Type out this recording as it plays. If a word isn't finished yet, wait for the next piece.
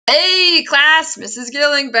Hey class, Mrs.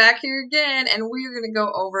 Gilling back here again, and we're going to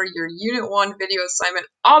go over your Unit 1 video assignment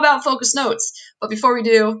all about focus notes. But before we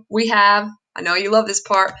do, we have, I know you love this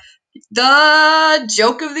part, the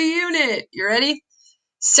joke of the unit. You ready?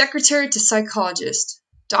 Secretary to psychologist.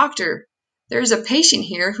 Doctor, there's a patient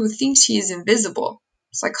here who thinks he is invisible.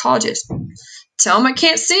 Psychologist, tell him I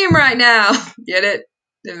can't see him right now. Get it?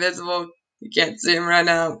 Invisible. You can't see him right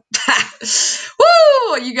now.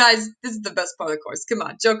 Woo! You guys, this is the best part of the course. Come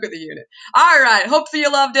on, joke of the unit. All right, hopefully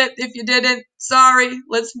you loved it. If you didn't, sorry.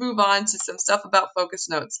 Let's move on to some stuff about focus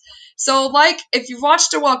notes. So, if you've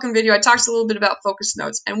watched a welcome video, I talked a little bit about focus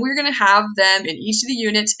notes, and we're going to have them in each of the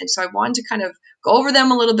units. And so I wanted to kind of go over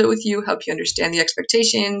them a little bit with you, help you understand the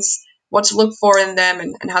expectations, what to look for in them,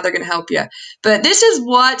 and how they're going to help you. But this is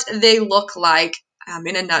what they look like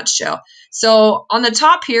in a nutshell. So on the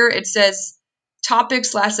top here, it says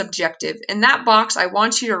topic/objective. In that box, I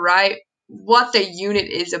want you to write what the unit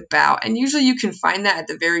is about. And usually you can find that at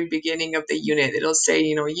the very beginning of the unit. It'll say,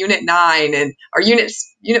 unit 9 or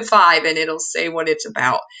unit 5, and it'll say what it's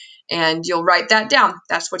about. And you'll write that down.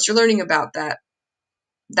 That's what you're learning about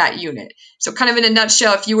that unit. So kind of in a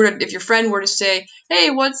nutshell, if your friend were to say, hey,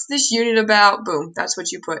 what's this unit about? Boom, that's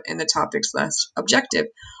what you put in the topic/objective.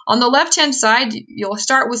 On the left-hand side, you'll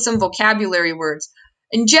start with some vocabulary words.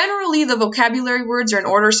 And generally, the vocabulary words are in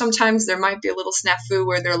order. Sometimes there might be a little snafu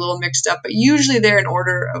where they're a little mixed up, but usually they're in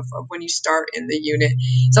order of when you start in the unit.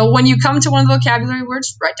 So when you come to one of the vocabulary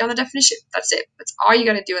words, write down the definition. That's it. That's all you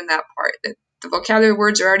got to do in that part. The vocabulary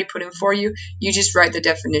words are already put in for you. You just write the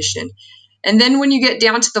definition. And then when you get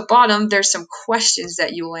down to the bottom, there's some questions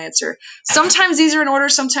that you will answer. Sometimes these are in order.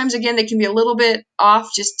 Sometimes, again, they can be a little bit off,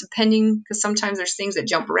 just depending, because sometimes there's things that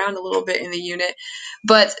jump around a little bit in the unit.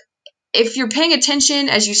 But if you're paying attention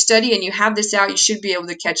as you study and you have this out, you should be able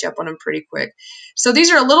to catch up on them pretty quick. So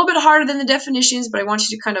these are a little bit harder than the definitions, but I want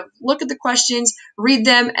you to kind of look at the questions, read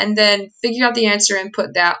them, and then figure out the answer and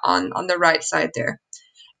put that on the right side there.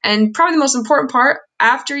 And probably the most important part,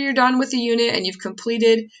 after you're done with the unit and you've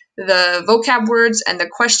completed the vocab words and the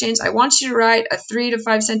questions, I want you to write a 3 to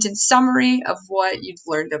 5 sentence summary of what you've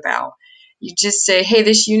learned about. You just say, hey,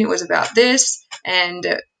 this unit was about this,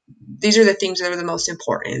 and these are the things that are the most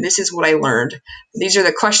important. This is what I learned. These are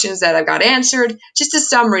the questions that I got answered. Just a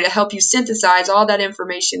summary to help you synthesize all that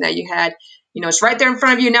information that you had. It's right there in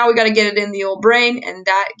front of you. Now we got to get it in the old brain, and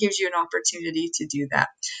that gives you an opportunity to do that.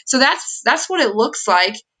 So that's what it looks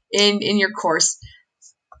like in your course.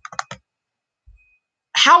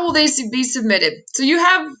 How will they be submitted? So you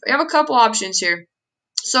have a couple options here.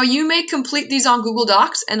 So you may complete these on Google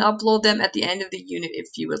Docs and upload them at the end of the unit if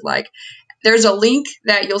you would like. There's a link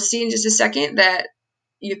that you'll see in just a second that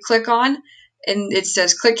you click on, and it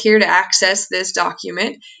says click here to access this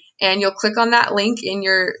document, and you'll click on that link in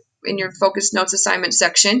your focus notes assignment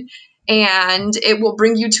section, and it will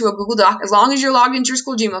bring you to a Google Doc. As long as you're logged into your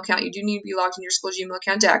school Gmail account, you do need to be logged into your school Gmail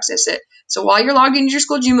account to access it. So while you're logged into your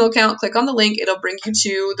school Gmail account, click on the link. It'll bring you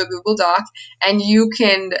to the Google Doc, and you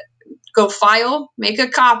can go file, make a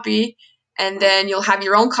copy, and then you'll have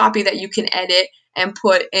your own copy that you can edit and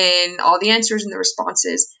put in all the answers and the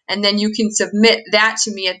responses. And then you can submit that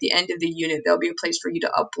to me at the end of the unit. There'll be a place for you to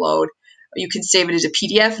upload. You can save it as a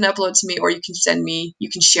PDF and upload to me, or you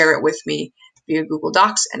can share it with me via Google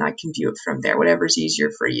Docs, and I can view it from there, whatever's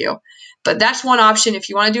easier for you. But that's one option. If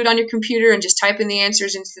you want to do it on your computer and just type in the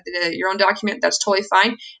answers into your own document, that's totally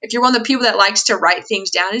fine. If you're one of the people that likes to write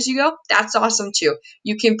things down as you go, that's awesome too.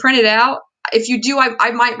 You can print it out. If you do,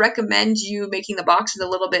 I might recommend you making the boxes a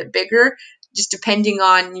little bit bigger, just depending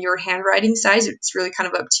on your handwriting size. It's really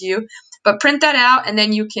kind of up to you. But print that out, and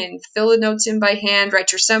then you can fill the notes in by hand,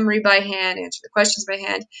 write your summary by hand, answer the questions by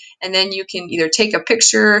hand, and then you can either take a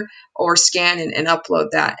picture or scan and upload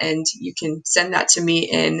that, and you can send that to me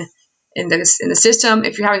in the system.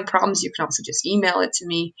 If you're having problems, you can also just email it to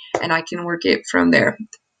me, and I can work it from there.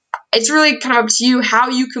 It's really kind of up to you how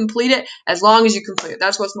you complete it, as long as you complete it.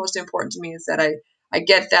 That's what's most important to me, is that I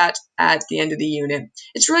get that at the end of the unit.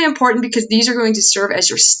 It's really important because these are going to serve as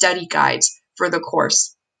your study guides for the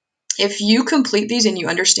course. If you complete these and you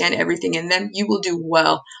understand everything in them, you will do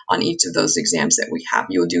well on each of those exams that we have.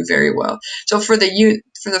 You will do very well. So for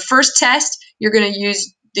the first test, you're going to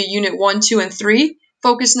use the unit 1, 2, and 3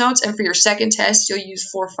 focus notes, and for your second test, you'll use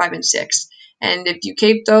 4, 5, and 6. And if you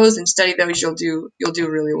keep those and study those, you'll do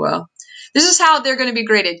really well. This is how they're going to be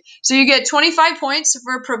graded. So you get 25 points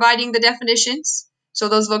for providing the definitions. So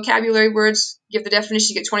those vocabulary words give the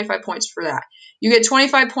definition, you get 25 points for that. You get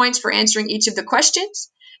 25 points for answering each of the questions.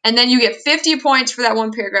 And then you get 50 points for that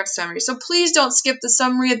one paragraph summary. So please don't skip the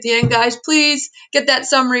summary at the end, guys. Please get that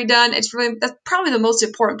summary done. That's probably the most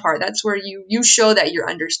important part. That's where you show that you're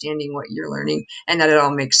understanding what you're learning and that it all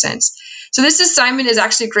makes sense. So this assignment is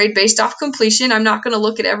actually a grade based off completion. I'm not going to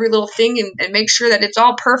look at every little thing and make sure that it's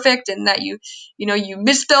all perfect and that you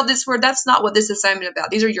misspelled this word. That's not what this assignment is about.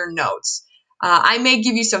 These are your notes. I may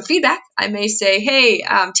give you some feedback. I may say, hey,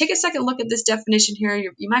 take a second look at this definition here.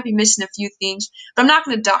 You might be missing a few things, but I'm not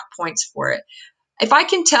going to dock points for it. If I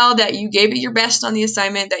can tell that you gave it your best on the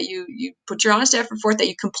assignment, that you put your honest effort forth, that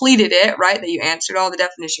you completed it, right, that you answered all the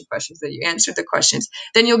definition questions, that you answered the questions,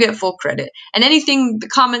 then you'll get full credit. And the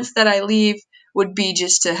comments that I leave would be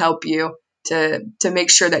just to help you to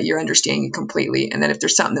make sure that you're understanding it completely. And then if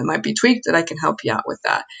there's something that might be tweaked, that I can help you out with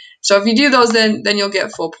that. So if you do those, then you'll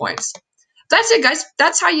get full points. That's it, guys.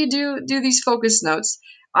 That's how you do these focus notes.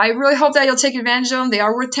 I really hope that you'll take advantage of them. They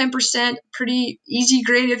are worth 10%. Pretty easy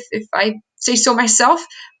grade if I say so myself,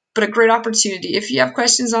 but a great opportunity. If you have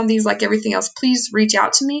questions on these, like everything else, please reach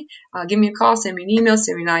out to me. Give me a call, send me an email,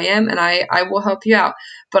 send me an IM, and I will help you out.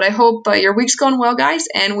 But I hope your week's going well, guys,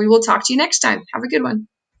 and we will talk to you next time. Have a good one.